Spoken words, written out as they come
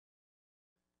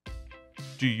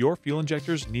Do your fuel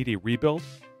injectors need a rebuild?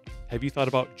 Have you thought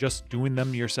about just doing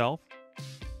them yourself?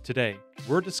 Today,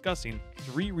 we're discussing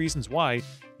 3 reasons why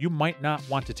you might not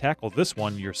want to tackle this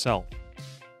one yourself.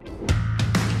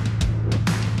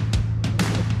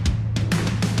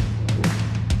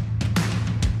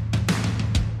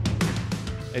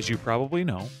 As you probably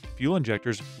know, fuel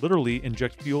injectors literally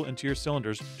inject fuel into your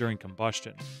cylinders during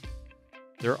combustion.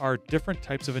 There are different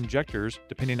types of injectors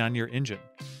depending on your engine.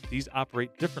 These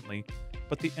operate differently,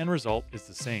 but the end result is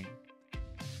the same.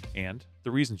 And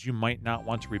the reasons you might not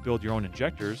want to rebuild your own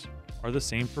injectors are the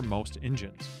same for most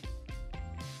engines.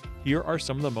 Here are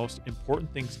some of the most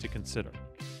important things to consider.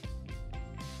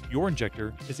 Your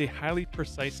injector is a highly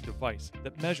precise device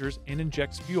that measures and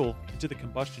injects fuel into the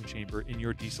combustion chamber in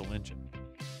your diesel engine.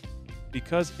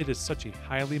 Because it is such a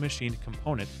highly machined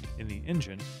component in the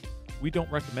engine, we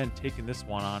don't recommend taking this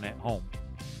one on at home.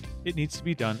 It needs to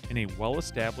be done in a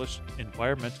well-established,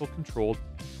 environmental controlled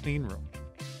clean room.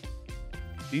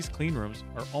 These clean rooms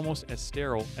are almost as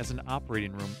sterile as an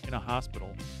operating room in a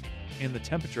hospital, and the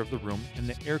temperature of the room and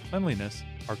the air cleanliness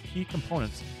are key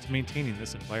components to maintaining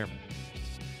this environment.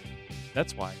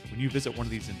 That's why when you visit one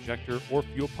of these injector or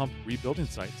fuel pump rebuilding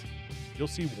sites, you'll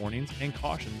see warnings and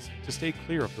cautions to stay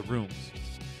clear of the rooms.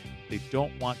 They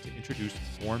don't want to introduce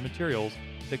foreign materials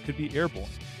that could be airborne.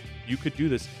 You could do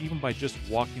this even by just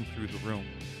walking through the room.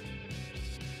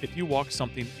 If you walk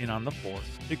something in on the floor,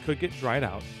 it could get dried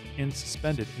out and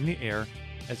suspended in the air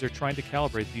as they're trying to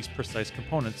calibrate these precise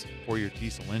components for your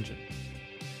diesel engine.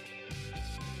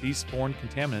 These foreign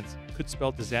contaminants could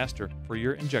spell disaster for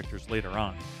your injectors later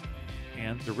on,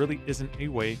 and there really isn't a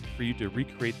way for you to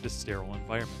recreate this sterile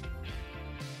environment.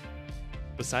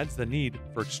 Besides the need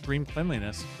for extreme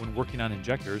cleanliness when working on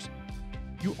injectors,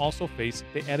 you also face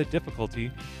the added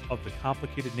difficulty of the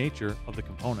complicated nature of the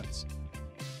components.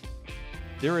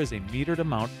 There is a metered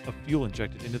amount of fuel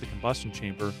injected into the combustion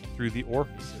chamber through the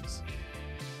orifices.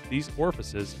 These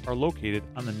orifices are located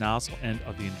on the nozzle end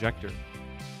of the injector.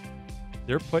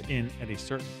 They're put in at a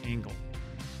certain angle.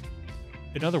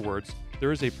 In other words,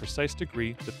 there is a precise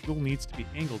degree the fuel needs to be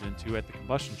angled into at the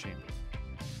combustion chamber.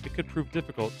 It could prove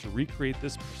difficult to recreate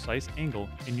this precise angle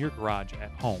in your garage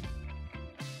at home.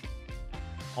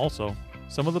 Also,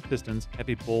 some of the pistons have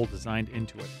a bowl designed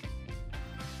into it.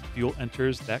 Fuel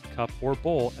enters that cup or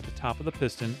bowl at the top of the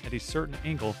piston at a certain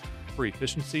angle for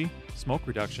efficiency, smoke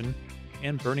reduction,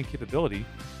 and burning capability,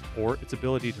 or its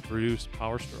ability to produce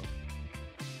power stroke.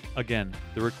 Again,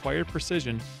 the required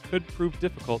precision could prove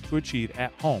difficult to achieve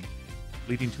at home,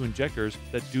 leading to injectors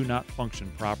that do not function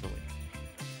properly.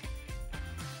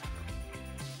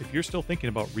 If you're still thinking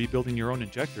about rebuilding your own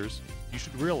injectors, you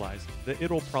should realize that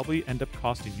it'll probably end up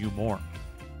costing you more.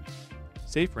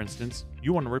 Say, for instance,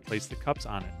 you want to replace the cups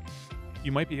on it.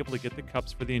 You might be able to get the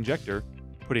cups for the injector,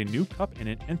 put a new cup in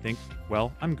it, and think,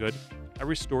 well, I'm good. I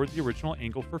restored the original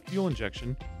angle for fuel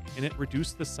injection, and it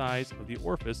reduced the size of the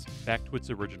orifice back to its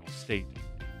original state.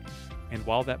 And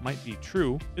while that might be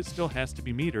true, it still has to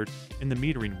be metered, and the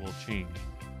metering will change.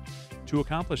 To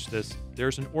accomplish this,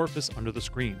 there's an orifice under the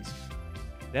screens.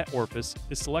 That orifice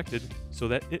is selected so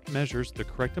that it measures the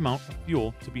correct amount of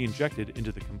fuel to be injected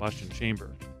into the combustion chamber.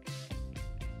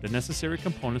 The necessary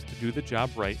components to do the job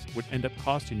right would end up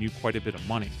costing you quite a bit of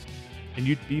money, and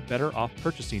you'd be better off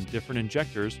purchasing different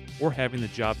injectors or having the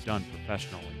job done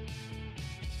professionally.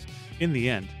 In the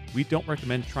end, we don't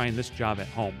recommend trying this job at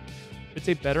home. It's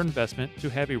a better investment to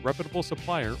have a reputable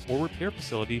supplier or repair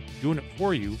facility doing it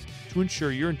for you to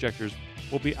ensure your injectors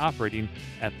will be operating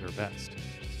at their best.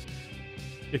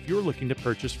 If you're looking to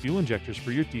purchase fuel injectors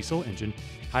for your diesel engine,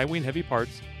 Highway and Heavy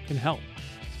Parts can help.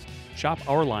 Shop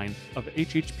our line of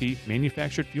HHP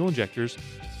manufactured fuel injectors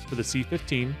for the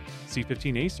C15,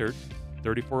 C15A Cert,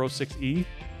 3406E,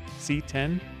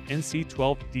 C10, and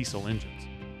C12 diesel engines.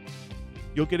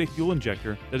 You'll get a fuel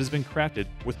injector that has been crafted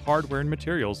with hardware and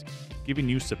materials, giving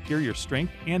you superior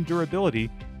strength and durability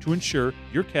to ensure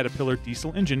your Caterpillar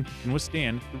diesel engine can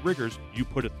withstand the rigors you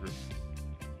put it through.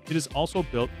 It is also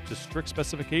built to strict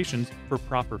specifications for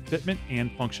proper fitment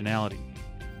and functionality.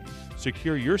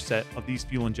 Secure your set of these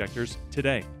fuel injectors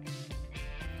today.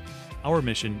 Our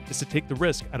mission is to take the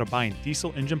risk out of buying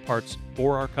diesel engine parts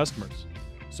for our customers.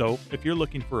 So, if you're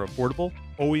looking for affordable,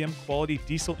 OEM quality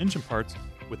diesel engine parts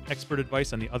with expert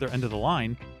advice on the other end of the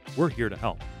line, we're here to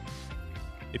help.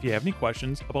 If you have any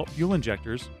questions about fuel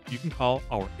injectors, you can call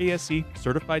our ASE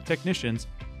certified technicians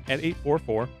at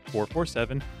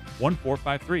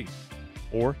 844-447-1453,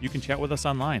 or you can chat with us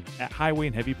online at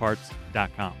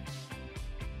highwayandheavyparts.com.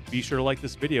 Be sure to like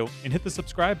this video and hit the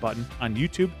subscribe button on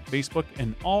YouTube, Facebook,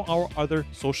 and all our other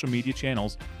social media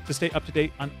channels to stay up to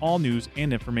date on all news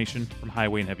and information from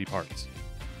Highway and Heavy Parts.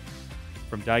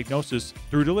 From diagnosis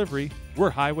through delivery, we're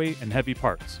highway and heavy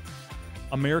parts.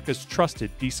 America's trusted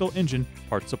diesel engine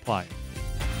part supply.